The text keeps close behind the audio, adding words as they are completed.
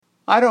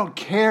I don't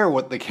care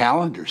what the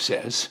calendar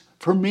says.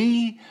 For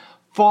me,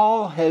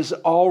 fall has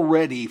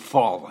already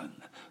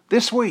fallen.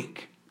 This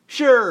week.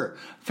 Sure,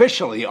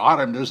 officially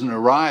autumn doesn't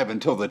arrive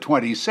until the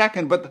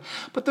 22nd,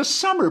 but the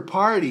summer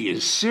party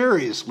is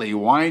seriously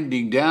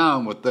winding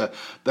down with the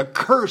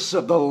curse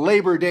of the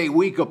Labor Day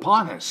week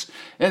upon us,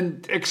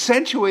 and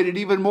accentuated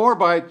even more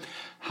by,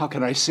 how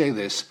can I say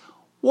this,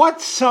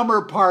 what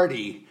summer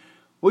party?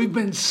 We've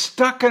been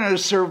stuck in a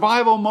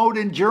survival mode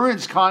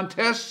endurance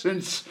contest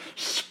since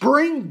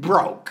spring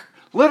broke,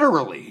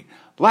 literally,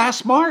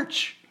 last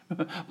March.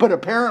 But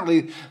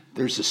apparently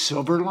there's a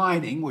silver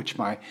lining, which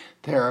my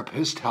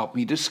therapist helped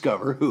me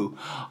discover, who,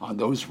 on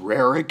those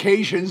rare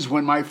occasions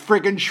when my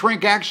friggin'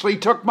 shrink actually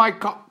took my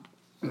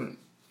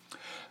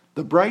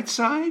The bright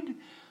side?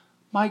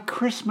 My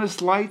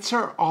Christmas lights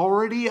are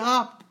already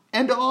up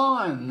and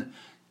on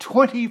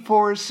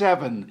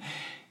 24/7,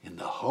 in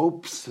the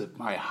hopes that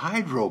my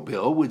hydro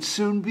bill would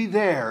soon be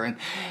there. And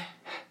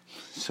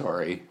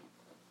sorry,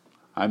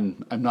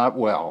 I'm not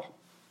well.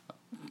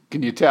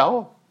 Can you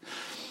tell?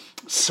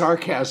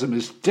 Sarcasm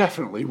is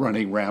definitely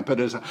running rampant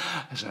as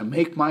I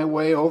make my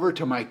way over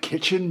to my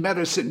kitchen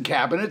medicine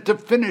cabinet to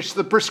finish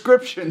the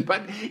prescription,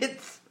 but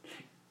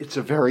it's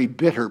a very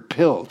bitter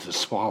pill to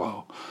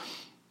swallow.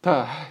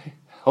 I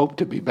hope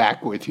to be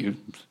back with you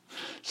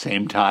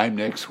same time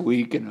next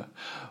week in a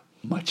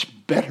much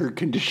better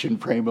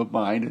conditioned frame of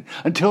mind.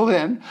 Until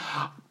then,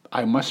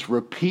 I must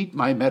repeat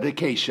my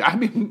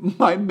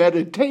my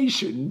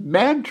meditation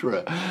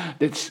mantra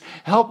that's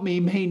helped me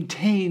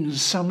maintain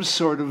some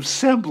sort of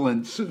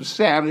semblance of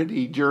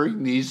sanity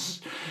during these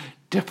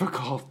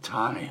difficult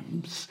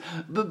times.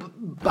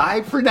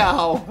 Bye for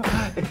now.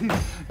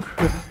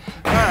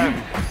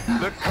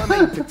 They're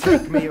coming to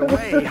take me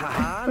away,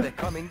 ha-ha, they're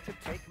coming to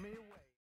take me away.